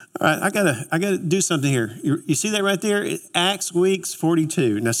All right, I gotta do something here. You see that right there? Acts weeks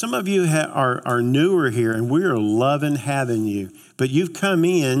 42. Now, some of you are newer here, and we are loving having you. But you've come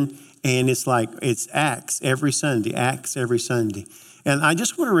in, and it's Acts every Sunday, Acts every Sunday. And I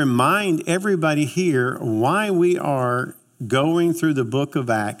just want to remind everybody here why we are going through the book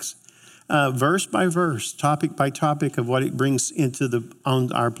of Acts, verse by verse, topic by topic of what it brings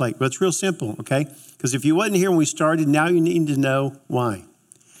on our plate. But it's real simple, okay? Because if you wasn't here when we started, now you need to know why.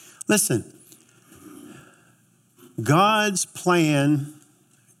 Listen, God's plan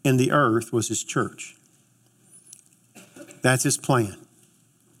in the earth was his church. That's his plan.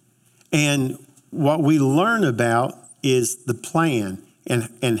 And what we learn about is the plan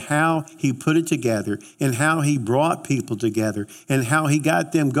and how he put it together and how he brought people together and how he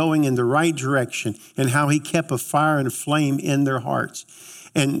got them going in the right direction and how he kept a fire and a flame in their hearts.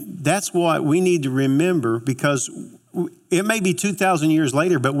 And that's what we need to remember, because it may be 2,000 years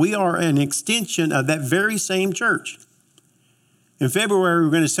later, but we are an extension of that very same church. In February,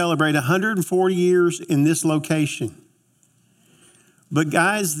 we're going to celebrate 140 years in this location. But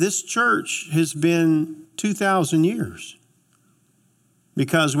guys, this church has been 2,000 years.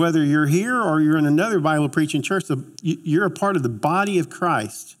 Because whether you're here or you're in another Bible preaching church, you're a part of the body of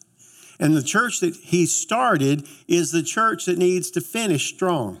Christ. And the church that he started is the church that needs to finish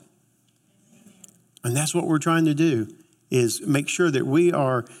strong. And that's what we're trying to do, is make sure that we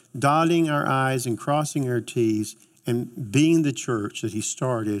are dotting our I's and crossing our T's and being the church that he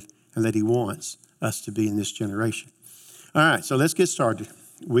started and that he wants us to be in this generation. All right, so let's get started.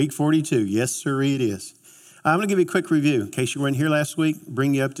 Week 42. Yes, sir, it is. I'm going to give you a quick review in case you weren't here last week,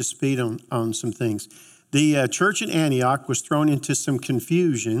 bring you up to speed on some things. The church in Antioch was thrown into some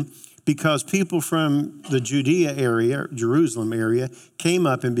confusion because people from the Judea area, Jerusalem area, came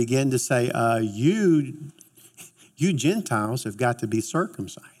up and began to say, you Gentiles have got to be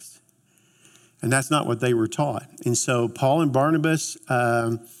circumcised. And that's not what they were taught. And so Paul and Barnabas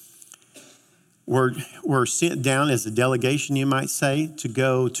were sent down as a delegation, you might say, to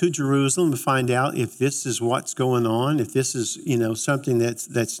go to Jerusalem to find out if this is what's going on, if this is, something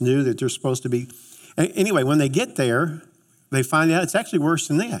that's new that they're supposed to be. Anyway, when they get there, they find out it's actually worse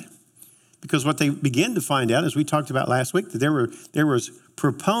than that. Because what they begin to find out, as we talked about last week, that there was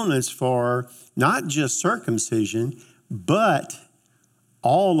proponents for not just circumcision, but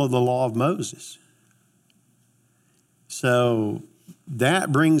all of the law of Moses. So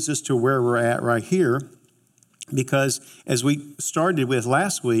that brings us to where we're at right here, because as we started with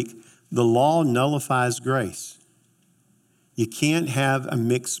last week, the law nullifies grace. You can't have a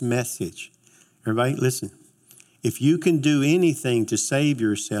mixed message. Everybody, listen. If you can do anything to save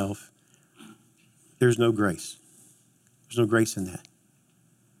yourself, there's no grace. There's no grace in that.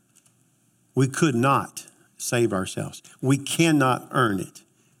 We could not save ourselves. We cannot earn it.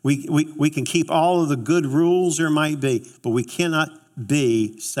 We can keep all of the good rules there might be, but we cannot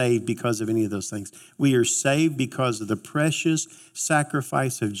be saved because of any of those things. We are saved because of the precious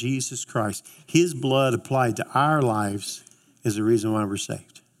sacrifice of Jesus Christ. His blood applied to our lives is the reason why we're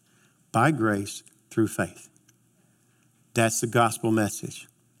saved. By grace, through faith. That's the gospel message.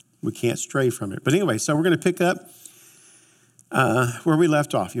 We can't stray from it. But anyway, so we're going to pick up where we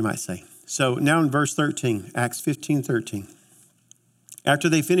left off, you might say. So now in verse 13, Acts 15:13. After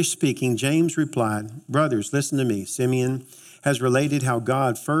they finished speaking, James replied, "Brothers, listen to me. Simeon has related how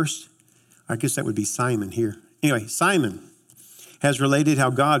God first," I guess that would be Simon here. Anyway, Simon has related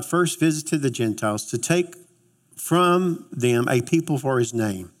how God first visited the Gentiles to take from them a people for his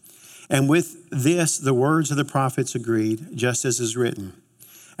name. And with this, the words of the prophets agreed, just as is written.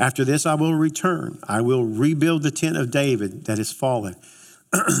 After this, I will return. I will rebuild the tent of David that is fallen.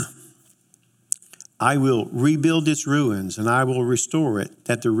 I will rebuild its ruins, and I will restore it,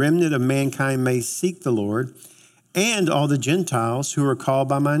 that the remnant of mankind may seek the Lord, and all the Gentiles who are called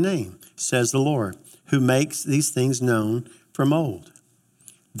by my name, says the Lord, who makes these things known from old.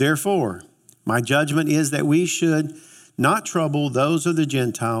 Therefore, my judgment is that we should not trouble those of the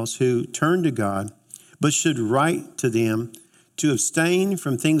Gentiles who turn to God, but should write to them to abstain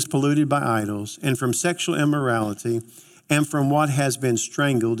from things polluted by idols, and from sexual immorality, and from what has been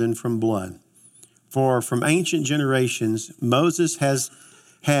strangled, and from blood. For from ancient generations, Moses has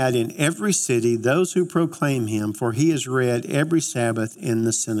had in every city those who proclaim him, for he is read every Sabbath in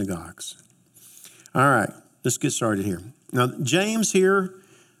the synagogues. All right, let's get started here. Now, James here,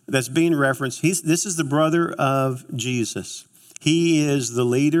 that's being referenced, this is the brother of Jesus. He is the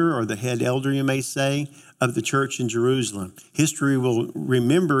leader, or the head elder, you may say, of the church in Jerusalem. History will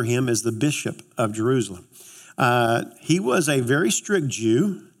remember him as the bishop of Jerusalem. He was a very strict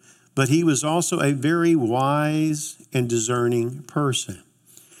Jew, but he was also a very wise and discerning person.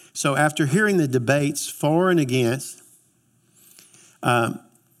 So after hearing the debates for and against,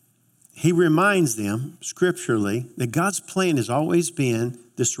 he reminds them scripturally that God's plan has always been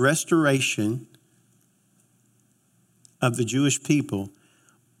this restoration of the Jewish people,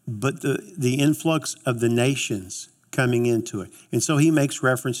 but the influx of the nations coming into it. And so he makes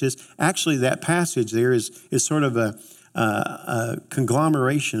references. Actually, that passage there is sort of a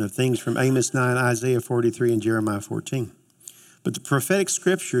conglomeration of things from Amos 9, Isaiah 43, and Jeremiah 14. But the prophetic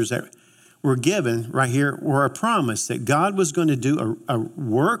scriptures that were given right here were a promise that God was going to do a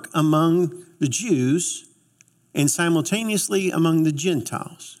work among the Jews and simultaneously among the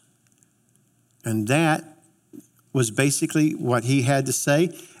Gentiles. And that was basically what he had to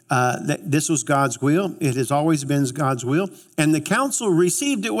say, that this was God's will. It has always been God's will. And the council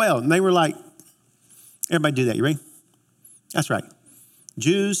received it well. And they were like, everybody do that. You ready? That's right.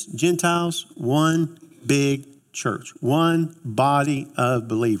 Jews, Gentiles, one big church, one body of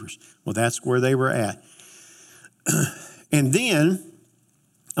believers. Well, that's where they were at. And then,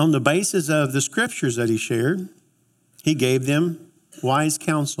 on the basis of the scriptures that he shared, he gave them wise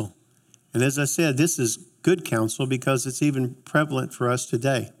counsel. And as I said, this is good counsel because it's even prevalent for us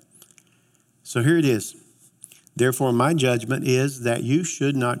today. So here it is. Therefore, my judgment is that you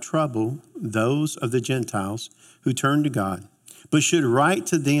should not trouble those of the Gentiles who turn to God, but should write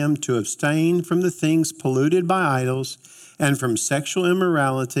to them to abstain from the things polluted by idols and from sexual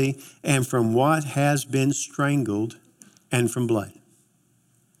immorality and from what has been strangled and from blood.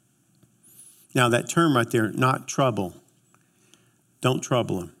 Now that term right there, not trouble. Don't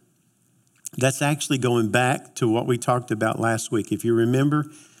trouble them. That's actually going back to what we talked about last week. If you remember,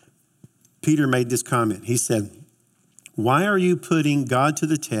 Peter made this comment. He said, why are you putting God to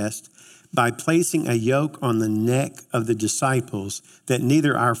the test by placing a yoke on the neck of the disciples that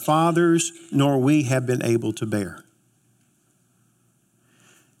neither our fathers nor we have been able to bear?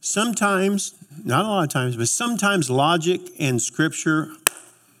 Sometimes, not a lot of times, but sometimes logic and scripture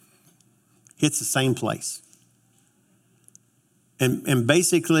hits the same place. And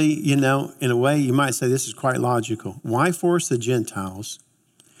basically, in a way, you might say this is quite logical. Why force the Gentiles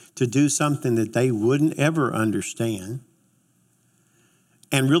to do something that they wouldn't ever understand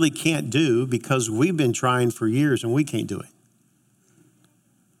and really can't do because we've been trying for years and we can't do it?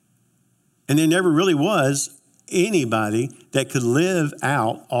 And there never really was anybody that could live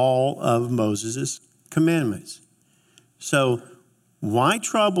out all of Moses' commandments. So why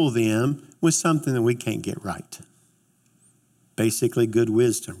trouble them with something that we can't get right? Basically, good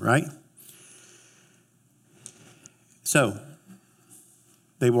wisdom, right? So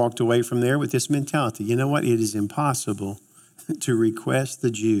they walked away from there with this mentality. You know what? It is impossible to request the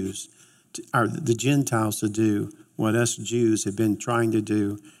Jews, or the Gentiles, to do what us Jews have been trying to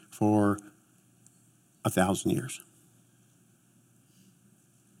do for 1,000 years.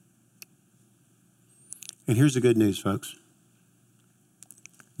 And here's the good news, folks.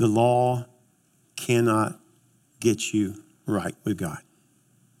 The law cannot get you right with God.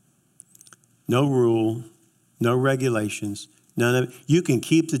 No rule, no regulations, none of it. You can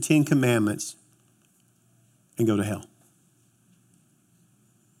keep the 10 Commandments and go to hell.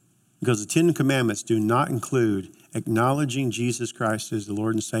 Because the 10 Commandments do not include acknowledging Jesus Christ as the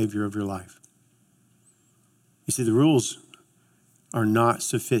Lord and Savior of your life. You see, the rules are not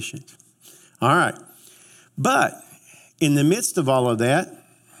sufficient. All right. But in the midst of all of that,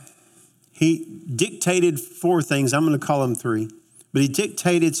 he dictated 4 things. I'm going to call them 3. But he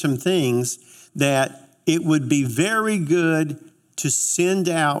dictated some things that it would be very good to send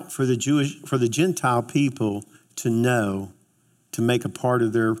out for the Gentile people to know, to make a part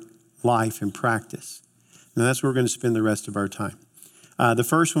of their life and practice. And that's where we're going to spend the rest of our time. The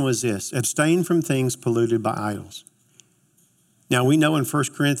first one was this: abstain from things polluted by idols. Now, we know in 1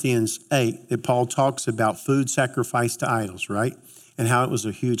 Corinthians 8 that Paul talks about food sacrificed to idols, right? And how it was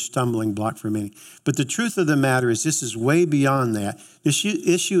a huge stumbling block for many. But the truth of the matter is this is way beyond that. This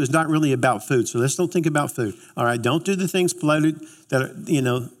issue is not really about food. So let's don't think about food. All right, don't do the things polluted that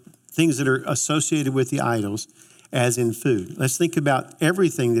are, things that are associated with the idols as in food. Let's think about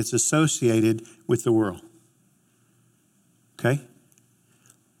everything that's associated with the world. Okay?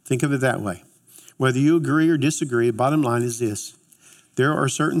 Think of it that way. Whether you agree or disagree, the bottom line is this: there are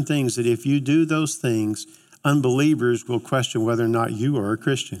certain things that if you do those things, unbelievers will question whether or not you are a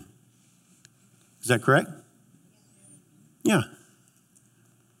Christian. Is that correct? Yeah.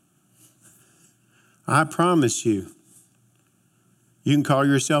 I promise you, you can call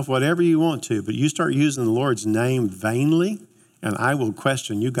yourself whatever you want to, but you start using the Lord's name vainly, and I will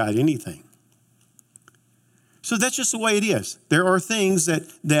question you got anything. So that's just the way it is. There are things that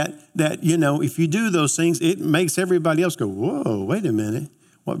if you do those things, it makes everybody else go, whoa, wait a minute.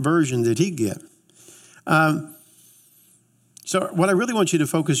 What version did he get? So what I really want you to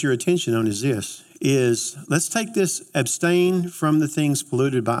focus your attention on is this, is let's take this abstain from the things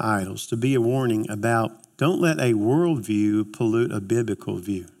polluted by idols to be a warning about don't let a worldview pollute a biblical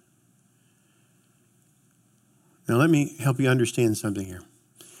view. Now let me help you understand something here.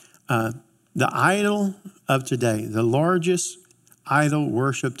 The idol of today, the largest idol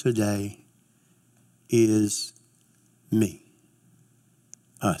worship today is me,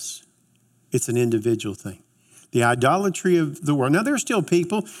 us. It's an individual thing. The idolatry of the world. Now, there are still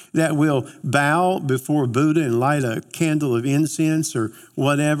people that will bow before Buddha and light a candle of incense or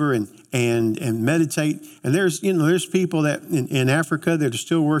whatever and meditate. And there's people that in Africa that are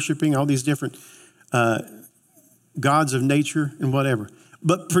still worshiping all these different gods of nature and whatever.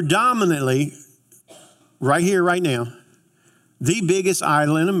 But predominantly, right here, right now, the biggest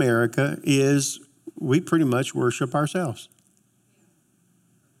idol in America is we pretty much worship ourselves.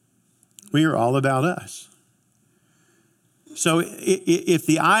 We are all about us. So if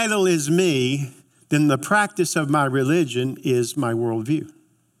the idol is me, then the practice of my religion is my worldview.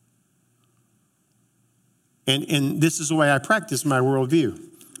 And this is the way I practice my worldview.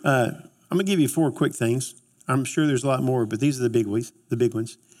 I'm going to give you 4 quick things. I'm sure there's a lot more, but these are the big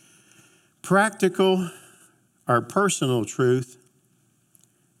ones. Practical or personal truth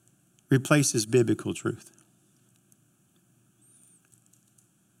replaces biblical truth.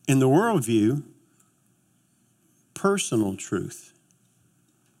 In the worldview, personal truth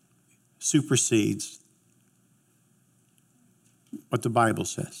supersedes what the Bible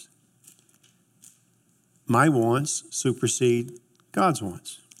says. My wants supersede God's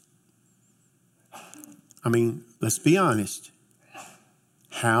wants. I mean, let's be honest.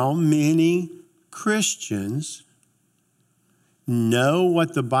 How many Christians know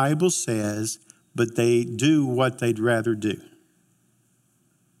what the Bible says, but they do what they'd rather do?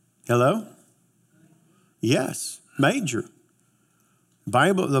 Hello? Yes, major.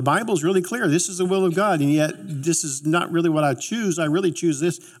 The Bible's really clear. This is the will of God, and yet this is not really what I choose. I really choose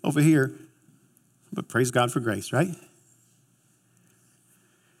this over here. But praise God for grace, right?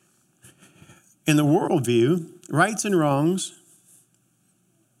 In the worldview, rights and wrongs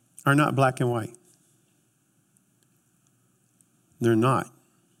are not black and white. They're not.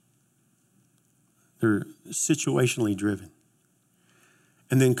 They're situationally driven.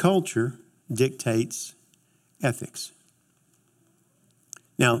 And then culture dictates ethics.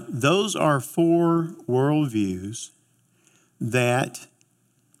 Now, those are 4 worldviews that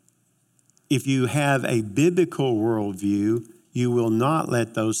if you have a biblical worldview, you will not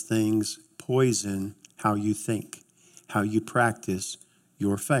let those things poison how you think, how you practice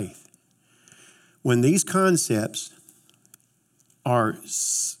your faith. When these concepts are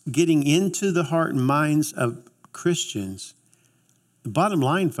getting into the heart and minds of Christians, the bottom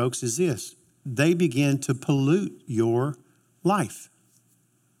line, folks, is this. They begin to pollute your life.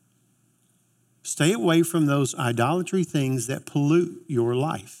 Stay away from those idolatry things that pollute your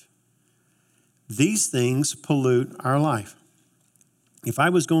life. These things pollute our life. If I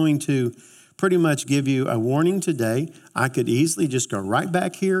was going to pretty much give you a warning today, I could easily just go right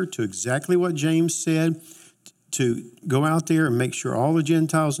back here to exactly what James said, to go out there and make sure all the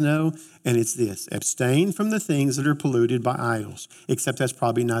Gentiles know, and it's this: abstain from the things that are polluted by idols. Except that's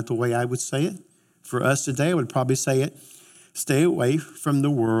probably not the way I would say it. For us today, I would probably say it: stay away from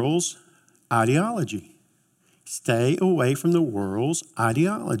the world's ideology. Stay away from the world's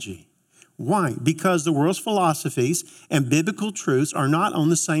ideology. Why? Because the world's philosophies and biblical truths are not on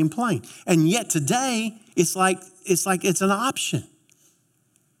the same plane. And yet today, it's like it's an option.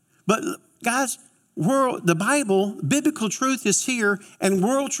 But guys, the Bible, biblical truth is here, and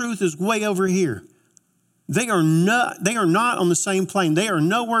world truth is way over here. They are not on the same plane. They are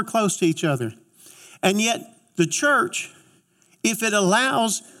nowhere close to each other. And yet the church, if it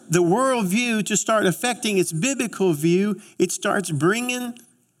allows the worldview to start affecting its biblical view, it starts bringing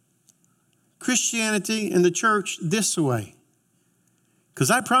Christianity and the church this way. Because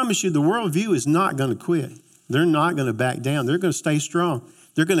I promise you, the worldview is not going to quit. They're not going to back down. They're going to stay strong.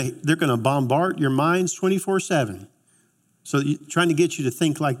 They're going to bombard your minds 24/7. So trying to get you to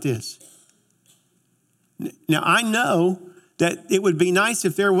think like this. Now, I know that it would be nice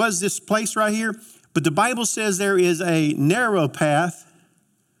if there was this place right here, but the Bible says there is a narrow path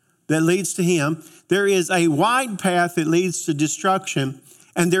that leads to him. There is a wide path that leads to destruction,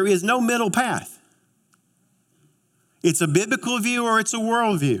 and there is no middle path. It's a biblical view or it's a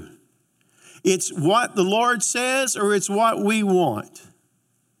worldview. It's what the Lord says or it's what we want.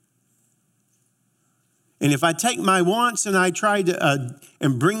 And if I take my wants and I try to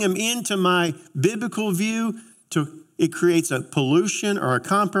and bring them into my biblical view, It creates a pollution or a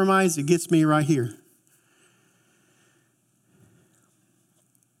compromise. It gets me right here.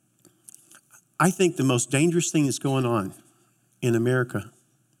 I think the most dangerous thing that's going on in America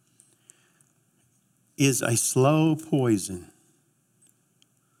is a slow poison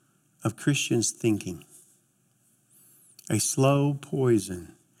of Christians thinking. A slow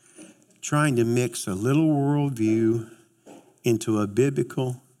poison trying to mix a little worldview into a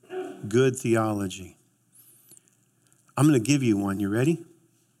biblical, good theology. I'm going to give you one. You ready?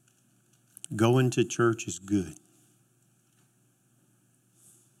 Going to church is good.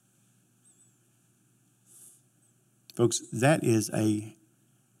 Folks, that is a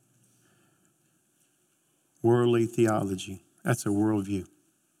worldly theology. That's a worldview.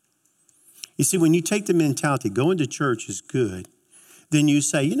 You see, when you take the mentality, going to church is good, then you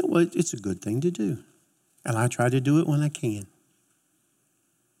say, you know what, it's a good thing to do. And I try to do it when I can.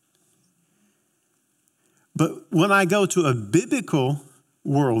 But when I go to a biblical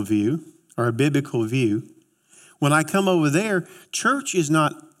worldview or a biblical view, when I come over there, church is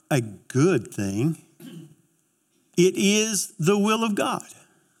not a good thing. It is the will of God.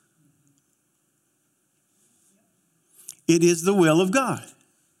 It is the will of God.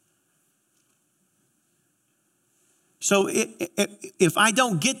 So if I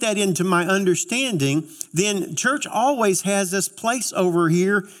don't get that into my understanding, then church always has this place over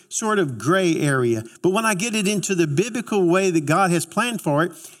here, sort of gray area. But when I get it into the biblical way that God has planned for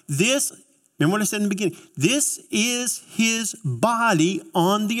it, this, remember what I said in the beginning, this is his body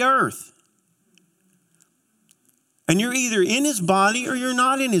on the earth. And you're either in his body or you're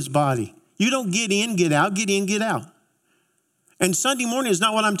not in his body. You don't get in, get out, get in, get out. And Sunday morning is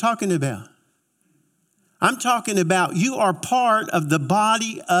not what I'm talking about. I'm talking about you are part of the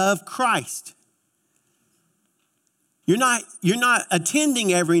body of Christ. You're not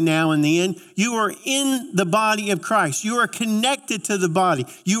attending every now and then. You are in the body of Christ. You are connected to the body.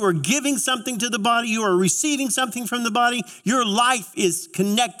 You are giving something to the body. You are receiving something from the body. Your life is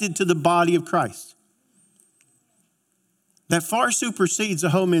connected to the body of Christ. That far supersedes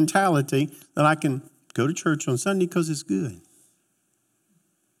the whole mentality that I can go to church on Sunday because it's good.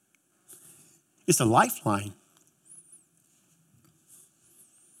 It's a lifeline.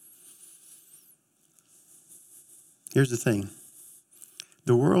 Here's the thing.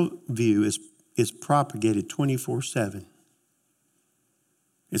 The worldview is propagated 24/7.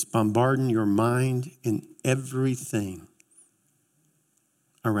 It's bombarding your mind in everything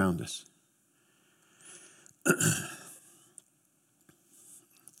around us.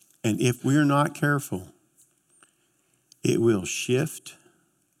 And if we're not careful, it will shift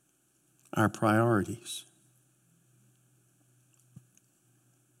our priorities.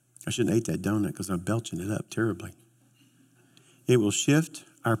 I shouldn't have ate that donut because I'm belching it up terribly. It will shift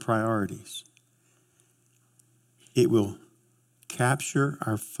our priorities. It will capture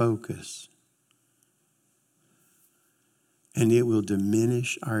our focus. And it will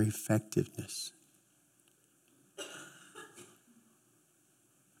diminish our effectiveness.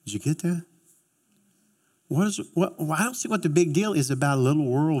 Did you get that? I don't see what the big deal is about a little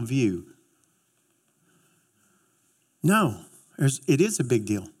worldview. No, it is a big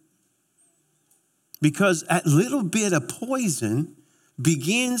deal. Because that little bit of poison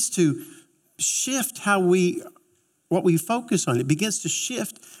begins to shift what we focus on. It begins to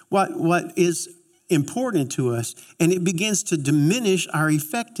shift what is important to us, and it begins to diminish our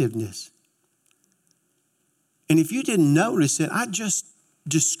effectiveness. And if you didn't notice it, I just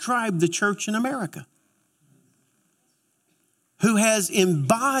described the church in America, who has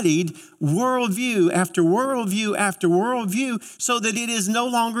embodied worldview after worldview after worldview so that it is no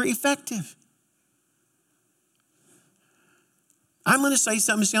longer effective. I'm going to say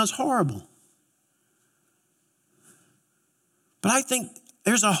something that sounds horrible. But I think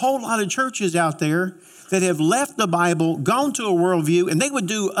there's a whole lot of churches out there that have left the Bible, gone to a worldview, and they would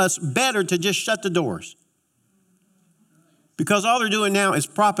do us better to just shut the doors. Because all they're doing now is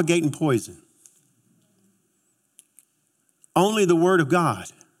propagating poison. Only the Word of God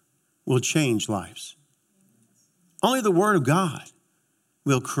will change lives. Only the Word of God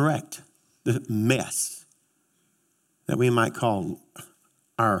will correct the mess that we might call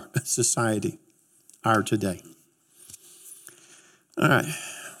our society, our today. All right.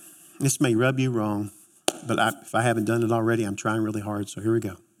 This may rub you wrong, but if I haven't done it already, I'm trying really hard, so here we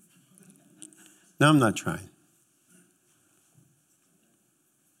go. No, I'm not trying.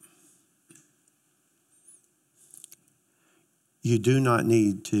 You do not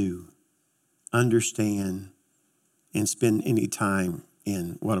need to understand and spend any time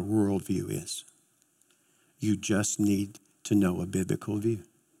in what a worldview is. You just need to know a biblical view.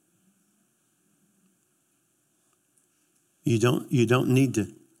 You don't need to,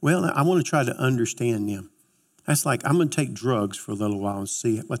 well, I want to try to understand them. That's like, I'm going to take drugs for a little while and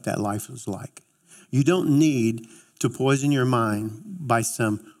see what that life is like. You don't need to poison your mind by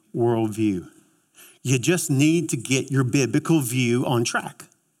some worldview. You just need to get your biblical view on track.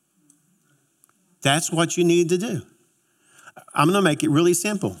 That's what you need to do. I'm going to make it really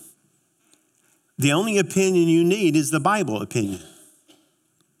simple. The only opinion you need is the Bible opinion.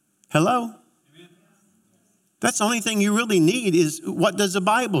 Hello? That's the only thing you really need is what does the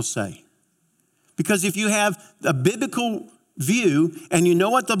Bible say? Because if you have a biblical view and you know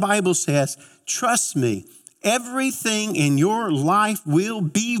what the Bible says, trust me, everything in your life will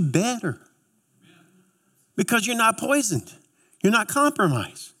be better. Because you're not poisoned. You're not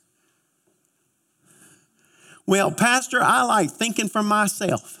compromised. Well, Pastor, I like thinking for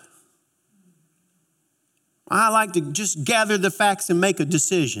myself. I like to just gather the facts and make a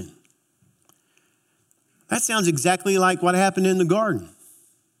decision. That sounds exactly like what happened in the garden.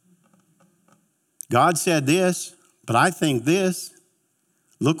 God said this, but I think this.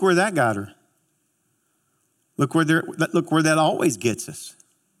 Look where that got her. Look where that always gets us.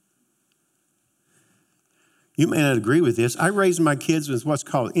 You may not agree with this. I raised my kids with what's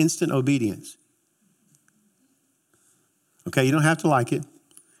called instant obedience. Okay, you don't have to like it.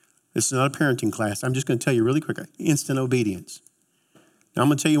 This is not a parenting class. I'm just going to tell you really quick. Instant obedience. Now I'm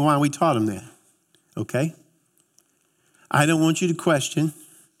going to tell you why we taught them that. Okay? I don't want you to question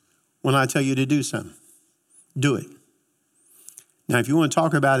when I tell you to do something. Do it. Now, if you want to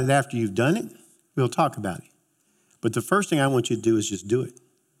talk about it after you've done it, we'll talk about it. But the first thing I want you to do is just do it.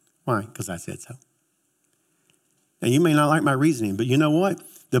 Why? Because I said so. Now, you may not like my reasoning, but you know what?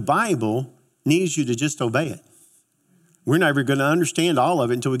 The Bible needs you to just obey it. We're never going to understand all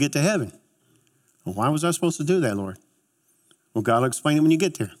of it until we get to heaven. Well, why was I supposed to do that, Lord? Well, God will explain it when you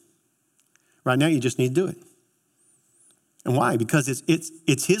get there. Right now, you just need to do it. And why? Because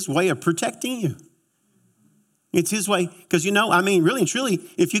it's his way of protecting you. It's his way. Because, really and truly,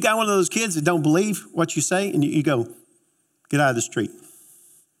 if you got one of those kids that don't believe what you say and you go, get out of the street.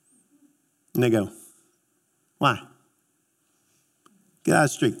 And they go, why? Get out of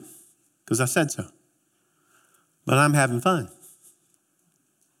the street. Because I said so. But I'm having fun.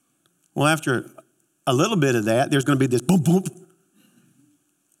 Well, after a little bit of that, there's going to be this boom, boom.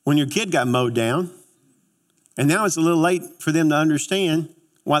 When your kid got mowed down, and now it's a little late for them to understand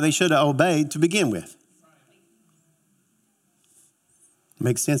why they should have obeyed to begin with.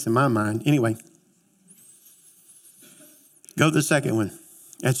 Makes sense in my mind. Anyway, go to the second one.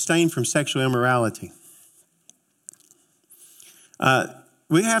 Abstain from sexual immorality.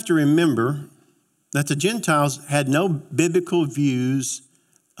 We have to remember that the Gentiles had no biblical views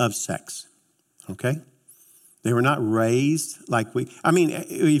of sex, okay? They were not raised like we.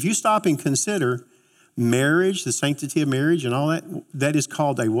 If you stop and consider marriage, the sanctity of marriage and all that, that is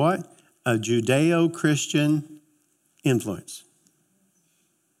called a what? A Judeo-Christian influence.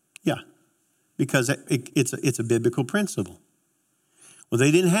 Yeah, because it's a biblical principle. Well,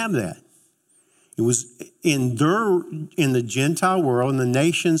 they didn't have that. It was in the Gentile world, in the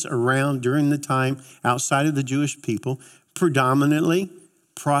nations around during the time outside of the Jewish people, predominantly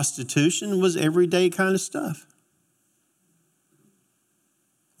prostitution was everyday kind of stuff.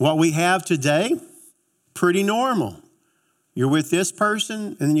 What we have today, pretty normal. You're with this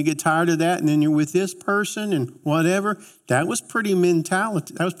person, and then you get tired of that, and then you're with this person, and whatever. That was pretty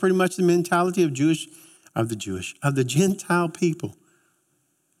mentality. That was pretty much the mentality of the Gentile people.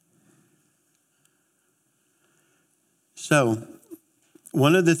 So,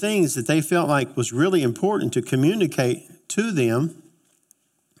 one of the things that they felt like was really important to communicate to them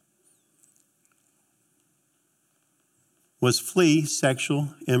was flee sexual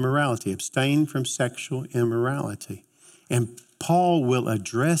immorality, abstain from sexual immorality. And Paul will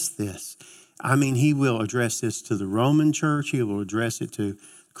address this. He will address this to the Roman church. He will address it to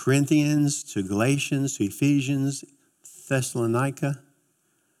Corinthians, to Galatians, to Ephesians, Thessalonica.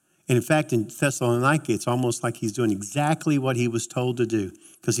 And in fact, in Thessalonica, it's almost like he's doing exactly what he was told to do.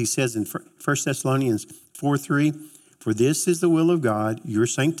 Because he says in 1 Thessalonians 4:3, for this is the will of God, your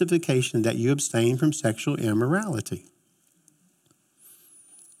sanctification, that you abstain from sexual immorality.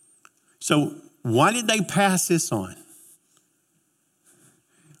 So why did they pass this on?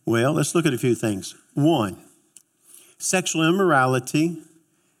 Well, let's look at a few things. One, sexual immorality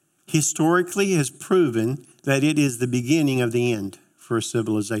historically has proven that it is the beginning of the end for a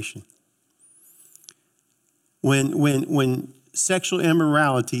civilization. When sexual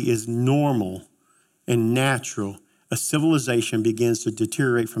immorality is normal and natural, a civilization begins to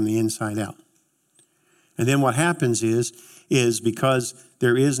deteriorate from the inside out. And then what happens is because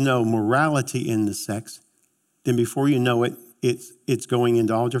there is no morality in the sex, then before you know it, it's going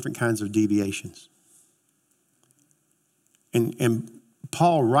into all different kinds of deviations. And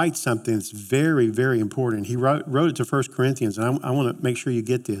Paul writes something that's very, very important. He wrote it to 1 Corinthians, and I want to make sure you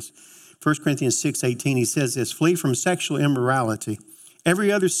get this. 1 Corinthians 6:18, he says this, flee from sexual immorality.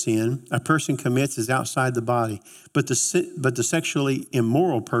 Every other sin a person commits is outside the body, but the sexually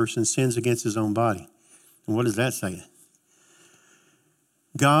immoral person sins against his own body. And what does that say?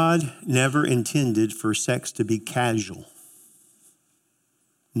 God never intended for sex to be casual.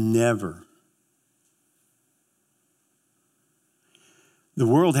 Never. The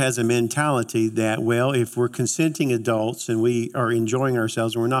world has a mentality that, well, if we're consenting adults and we are enjoying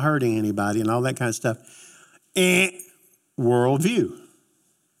ourselves and we're not hurting anybody and all that kind of stuff, worldview.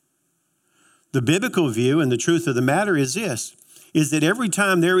 The biblical view and the truth of the matter is this, is that every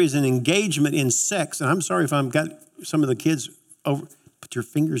time there is an engagement in sex, and I'm sorry if I've got some of the kids over, put your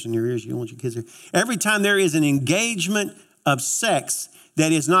fingers in your ears, you don't want your kids here. Every time there is an engagement of sex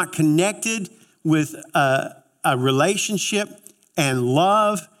that is not connected with a relationship and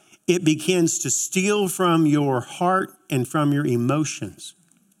love, it begins to steal from your heart and from your emotions.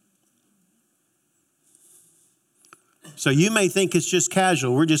 So you may think it's just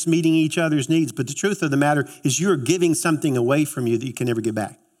casual. We're just meeting each other's needs. But the truth of the matter is you're giving something away from you that you can never get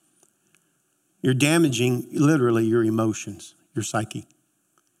back. You're damaging literally your emotions, your psyche.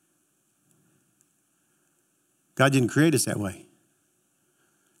 God didn't create us that way.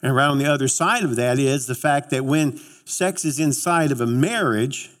 And right on the other side of that is the fact that when sex is inside of a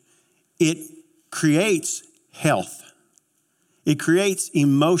marriage, it creates health. It creates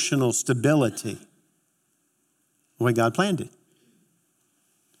emotional stability. The way God planned it.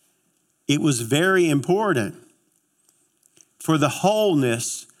 It was very important for the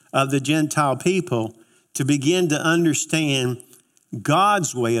wholeness of the Gentile people to begin to understand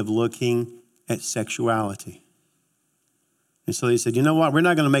God's way of looking at sexuality. And so they said, you know what? We're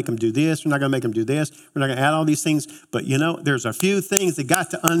not going to make them do this. We're not going to make them do this. We're not going to add all these things. But there's a few things they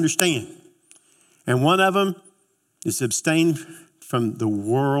got to understand. And one of them is abstain from the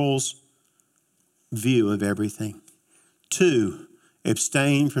world's view of everything. 2,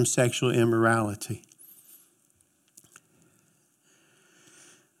 abstain from sexual immorality.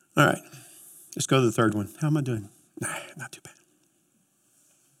 All right, let's go to the third one. How am I doing? Nah, not too bad.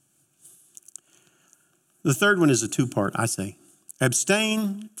 The third one is a 2-part, I say.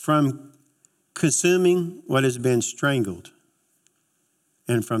 Abstain from consuming what has been strangled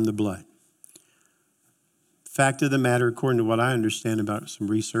and from the blood. Fact of the matter, according to what I understand about some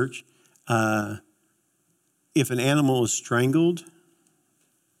research, if an animal is strangled,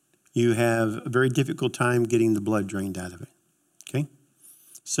 you have a very difficult time getting the blood drained out of it, okay?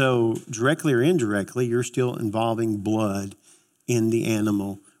 So directly or indirectly, you're still involving blood in the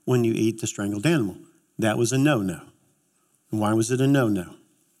animal when you eat the strangled animal. That was a no-no. And why was it a no-no?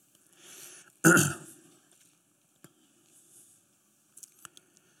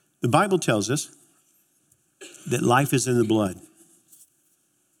 The Bible tells us that life is in the blood.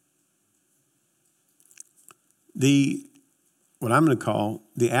 What I'm going to call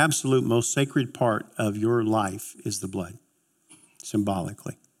the absolute most sacred part of your life is the blood,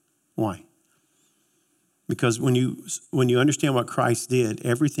 symbolically. Why? Because when you understand what Christ did,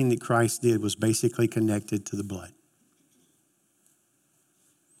 everything that Christ did was basically connected to the blood.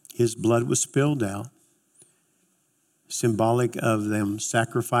 His blood was spilled out, symbolic of them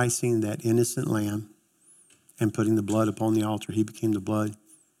sacrificing that innocent lamb and putting the blood upon the altar. He became the blood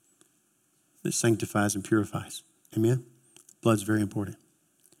that sanctifies and purifies. Amen? Blood's very important.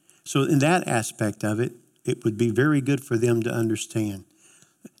 So in that aspect of it, it would be very good for them to understand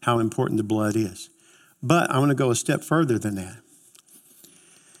how important the blood is. But I want to go a step further than that.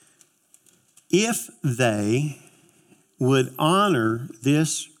 If they would honor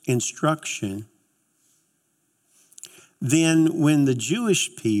this instruction, then when the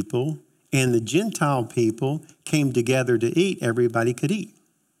Jewish people and the Gentile people came together to eat, everybody could eat.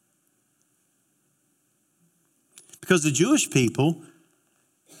 Because the Jewish people,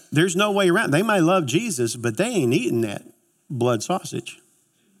 there's no way around. They might love Jesus, but they ain't eating that blood sausage.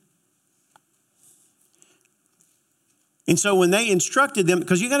 And so when they instructed them,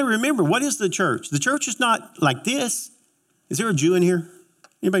 because you got to remember, what is the church? The church is not like this. Is there a Jew in here?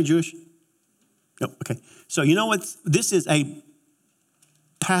 Anybody Jewish? No, okay. So you know what? This is a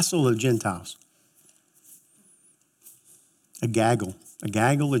passel of Gentiles. A gaggle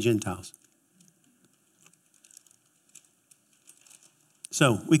of Gentiles.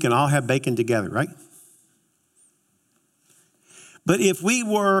 So we can all have bacon together, right? But if we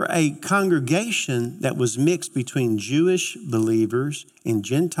were a congregation that was mixed between Jewish believers and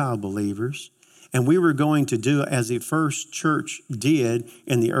Gentile believers, And we were going to do as the first church did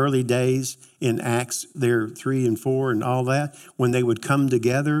in the early days in Acts there 3 and 4 and all that, when they would come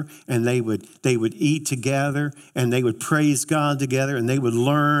together and they would eat together and they would praise God together and they would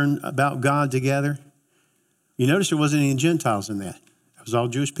learn about God together. You notice there wasn't any Gentiles in that. It was all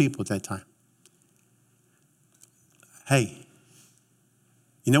Jewish people at that time. Hey,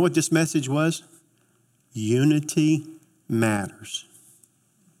 you know what this message was? Unity matters.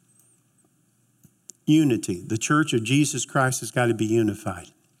 Unity. The church of Jesus Christ has got to be unified.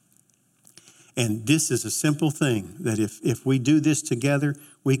 And this is a simple thing that if we do this together,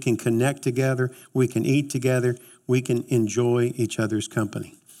 we can connect together, we can eat together, we can enjoy each other's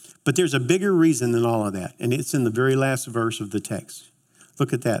company. But there's a bigger reason than all of that, and it's in the very last verse of the text.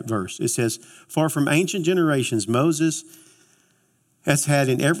 Look at that verse. It says, "For from ancient generations Moses has had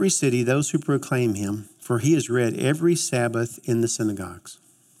in every city those who proclaim him, for he is read every Sabbath in the synagogues."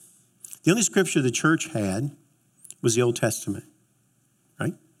 The only scripture the church had was the Old Testament,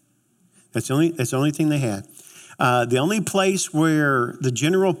 right? That's the only thing they had. The only place where the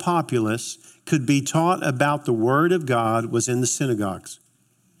general populace could be taught about the Word of God was in the synagogues.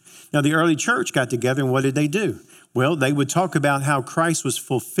 Now, the early church got together, and what did they do? Well, they would talk about how Christ was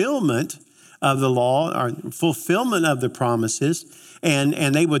fulfillment of the law, or fulfillment of the promises,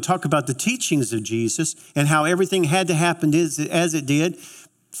 and they would talk about the teachings of Jesus and how everything had to happen as it did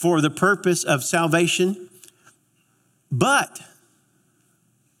for the purpose of salvation. But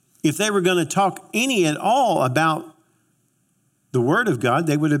if they were going to talk any at all about the Word of God,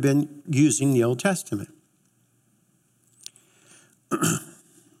 they would have been using the Old Testament.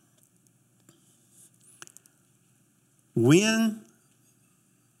 When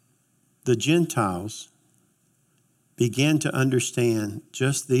the Gentiles began to understand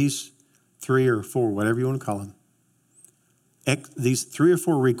just these 3 or 4, whatever you want to call them, these 3 or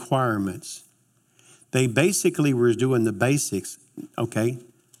 4 requirements, they basically were doing the basics, okay?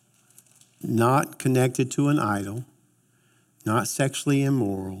 Not connected to an idol, not sexually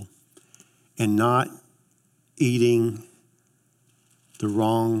immoral, and not eating the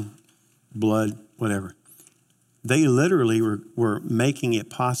wrong blood, whatever. They literally were making it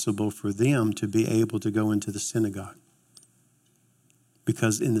possible for them to be able to go into the synagogue.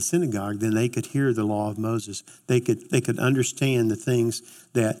 Because in the synagogue, then they could hear the law of Moses. They could understand the things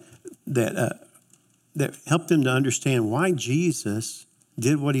that helped them to understand why Jesus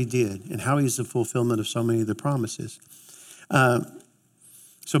did what he did and how he's the fulfillment of so many of the promises.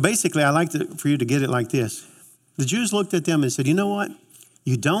 So basically, I like for you to get it like this. The Jews looked at them and said, you know what?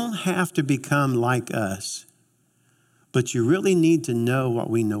 You don't have to become like us, but you really need to know what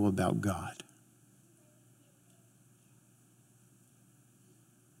we know about God.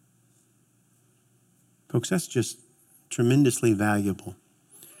 Folks, that's just tremendously valuable.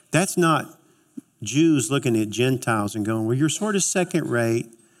 That's not Jews looking at Gentiles and going, well, you're sort of second rate,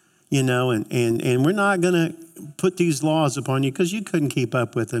 and we're not going to put these laws upon you because you couldn't keep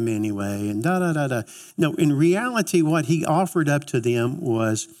up with them anyway, and da-da-da-da. No, in reality, what he offered up to them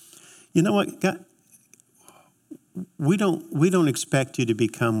was, you know what, God, we don't expect you to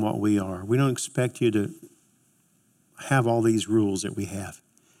become what we are. We don't expect you to have all these rules that we have.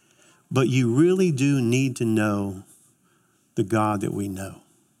 But you really do need to know the God that we know.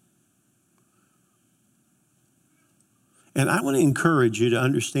 And I want to encourage you to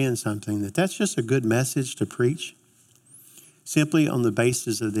understand something, that's just a good message to preach, simply on the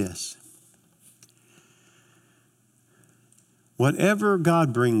basis of this. Whatever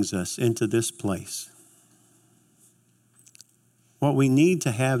God brings us into this place, what we need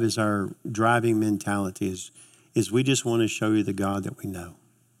to have as our driving mentality is we just want to show you the God that we know.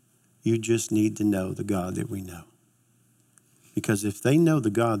 You just need to know the God that we know. Because if they know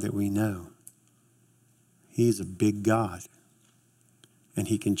the God that we know, he's a big God. And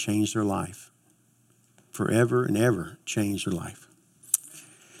he can change their life. Forever and ever change their life.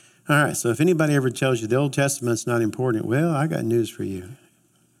 All right, so if anybody ever tells you the Old Testament's not important, well, I got news for you.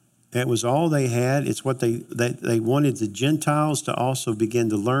 That was all they had. It's what they wanted the Gentiles to also begin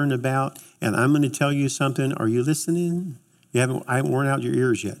to learn about. And I'm going to tell you something. Are you listening? I haven't worn out your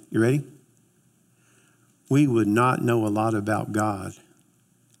ears yet. You ready? We would not know a lot about God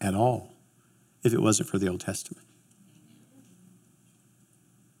at all if it wasn't for the Old Testament.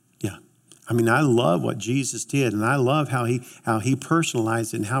 Yeah. I mean, I love what Jesus did, and I love how he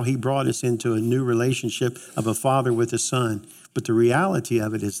personalized it and how he brought us into a new relationship of a father with a son. But the reality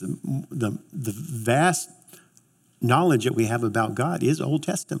of it is the vast knowledge that we have about God is Old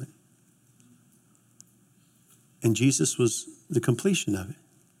Testament. And Jesus was the completion of it.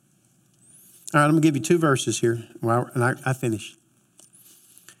 All right, I'm going to give you 2 verses here, and I finish.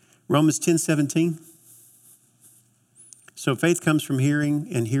 Romans 10:17. So faith comes from hearing,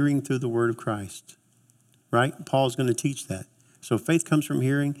 and hearing through the word of Christ. Right? Paul's going to teach that. So faith comes from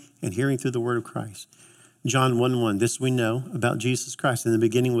hearing, and hearing through the word of Christ. John 1:1. This we know about Jesus Christ. In the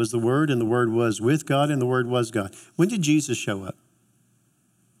beginning was the Word, and the Word was with God, and the Word was God. When did Jesus show up?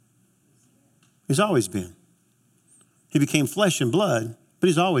 He's always been. He became flesh and blood, but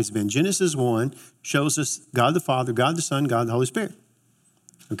he's always been. Genesis 1 shows us God the Father, God the Son, God the Holy Spirit.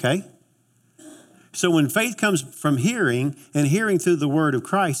 Okay? So when faith comes from hearing, and hearing through the word of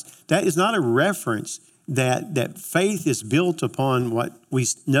Christ, that is not a reference that faith is built upon what we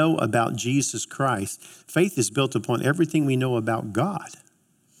know about Jesus Christ. Faith is built upon everything we know about God.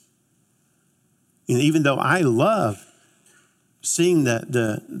 And even though I love seeing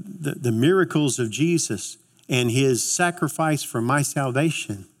the miracles of Jesus and his sacrifice for my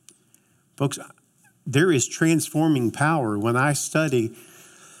salvation, folks, there is transforming power when I study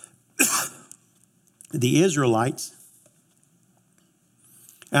the Israelites,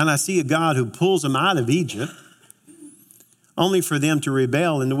 and I see a God who pulls them out of Egypt only for them to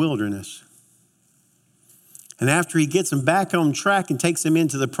rebel in the wilderness. And after he gets them back on track and takes them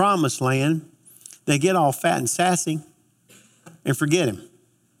into the promised land, they get all fat and sassy and forget him.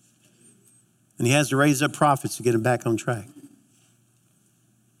 And he has to raise up prophets to get them back on track.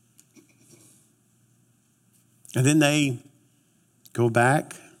 And then they go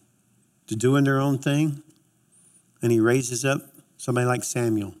back to doing their own thing, and he raises up somebody like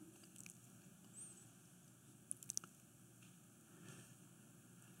Samuel.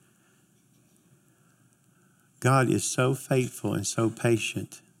 God is so faithful and so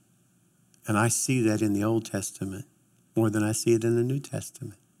patient, and I see that in the Old Testament more than I see it in the New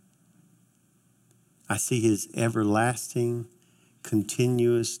Testament. I see his everlasting,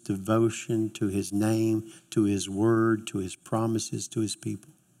 continuous devotion to his name, to his word, to his promises, to his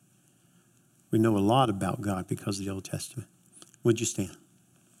people. We know a lot about God because of the Old Testament. Would you stand?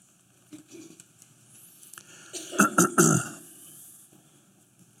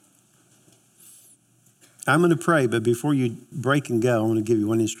 I'm going to pray, but before you break and go, I want to give you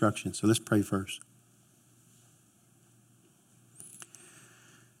one instruction. So let's pray first.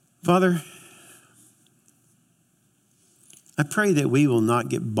 Father, I pray that we will not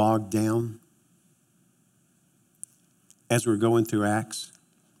get bogged down as we're going through Acts,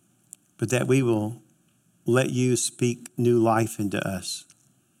 but that we will let you speak new life into us.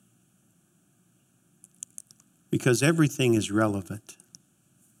 Because everything is relevant.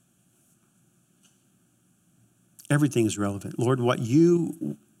 Everything is relevant. Lord, what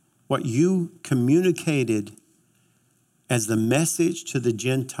you communicated as the message to the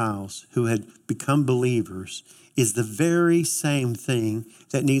Gentiles who had become believers is the very same thing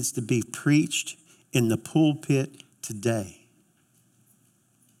that needs to be preached in the pulpit today.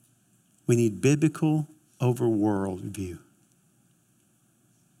 We need biblical over worldview.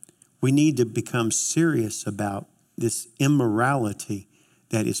 We need to become serious about this immorality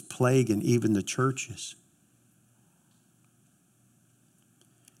that is plaguing even the churches.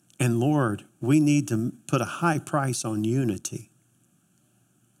 And Lord, we need to put a high price on unity.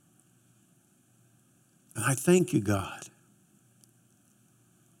 And I thank you, God,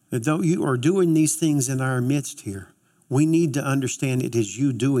 that though you are doing these things in our midst here, we need to understand it is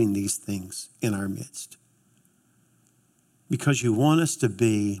you doing these things in our midst. Because you want us to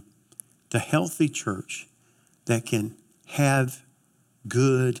be the healthy church that can have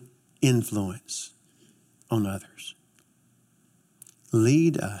good influence on others.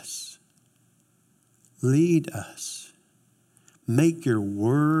 Lead us. Lead us. Make your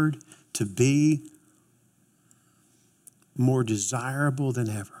word to be more desirable than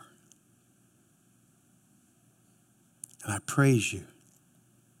ever. And I praise you.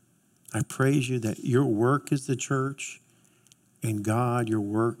 I praise you that your work is the church, and God, your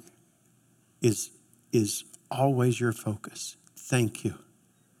work is always your focus. Thank you.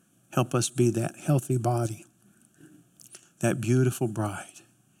 Help us be that healthy body, that beautiful bride.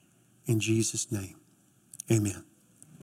 In Jesus' name, amen.